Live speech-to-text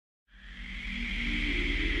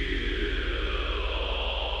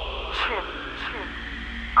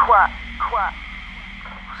Gwap.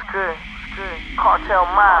 What's good?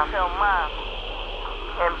 Cartelmob.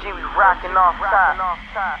 MG, we rockin' off top.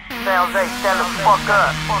 Sounds 8, stand the fuck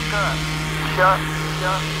up. Shut.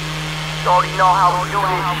 You already know how we do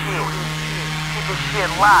this shit. Keep this shit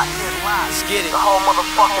locked. Let's get it. The whole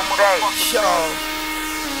motherfucking day.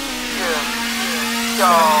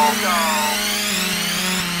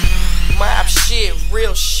 Mob shit,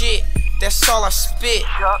 real shit. That's all I spit.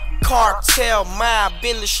 Cartelmob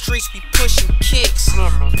in the streets, we pushing kicks.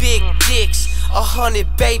 Big dicks,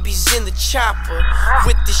 100 babies in the chopper.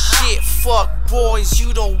 With the shit, fuck boys,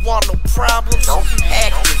 you don't want no problems.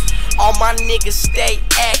 Active, all my niggas stay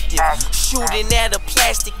active. Shooting at a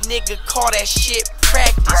plastic nigga, call that shit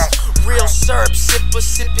practice. Real syrup sipper,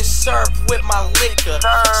 sipping syrup with my liquor.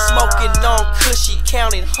 Smoking on cushy,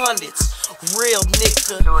 counting hundreds. Real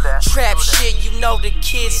nigga, trap shit, you know the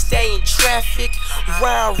kids stay in traffic.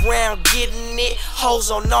 Round getting it, hoes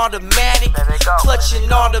on automatic.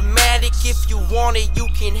 Clutching automatic, if you want it, you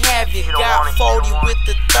can have it. Got 40 with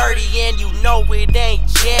the 30 and you know it ain't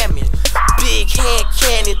jamming. Big hand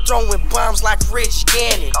cannon, throwing bombs like Rich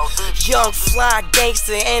Gannon. Young fly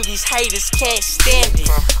gangster and these haters can't stand it.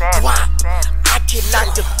 Why? I can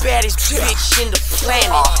knock the baddest bitch in the planet.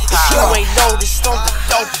 If you ain't noticed on the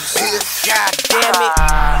dopest, god damn it.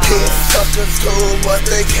 Pit suckers do what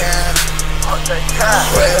they can.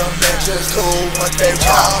 Real ninjas do what they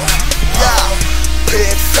want.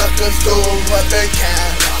 Pit suckers do what they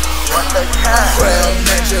can. Real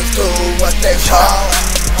ninjas do what they want.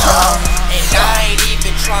 And I ain't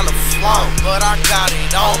even tryna flaunt, but I got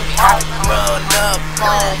it on me. Run up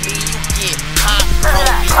on me, you get popped on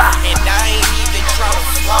me. And I ain't even tryna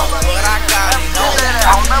flaunt, but I got it on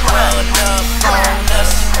me. Run up on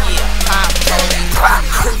us, you get popped on me.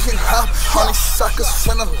 Creeping up on these suckers,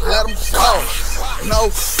 finna let them go. No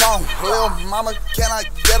phone, real mama, can I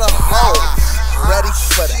get a hold? Ready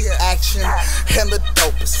for the action, in the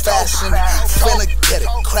dopest fashion. Finna get it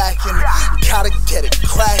crackin', gotta get it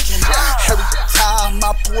crackin'. Every time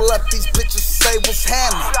I pull up, these bitches say what's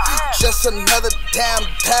happening. Just another damn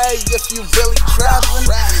day if you really trappin'.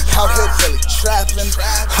 Out here really trappin',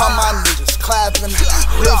 all my niggas clappin'.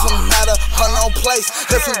 Leave him at a unknown place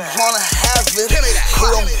if he wanna have it. He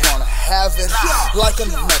don't wanna have it, like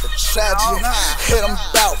another tragedy. Hit him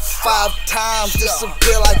about 5 times,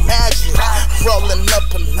 disappear like magic. Rolling up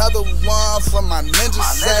another one for my ninja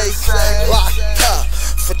safe. Locked up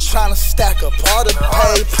for trying to stack up all the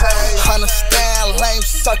paper. Understand, lame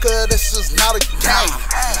sucker, this is not a game.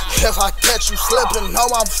 If I catch you slipping, know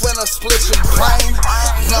I'm finna split your brain.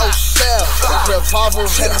 No shell, revolver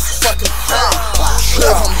in this fucking thing.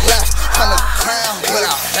 Live him left on the ground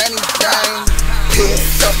without any game. Pit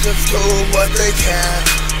suckers do what they can.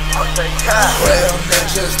 Real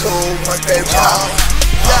ninjas do what they want.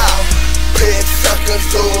 Pit suckers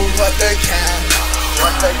do what they can.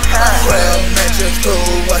 Real ninjas do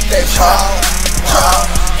what they want.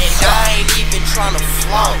 And I ain't even tryna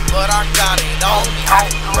flaunt, but I got it on me.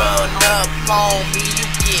 Run up on me, you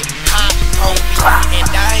get popped on me.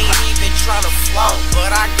 And I ain't even tryna flaunt,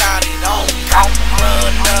 but I got it on me.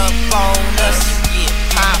 Run up on us, you get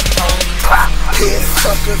popped on me. Pit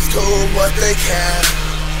suckers do what they can.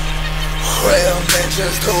 Real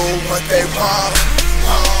ninjas do what they want.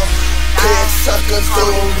 Pit suckers do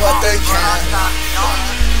what they can.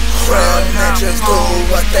 Real ninjas do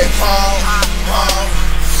what they want.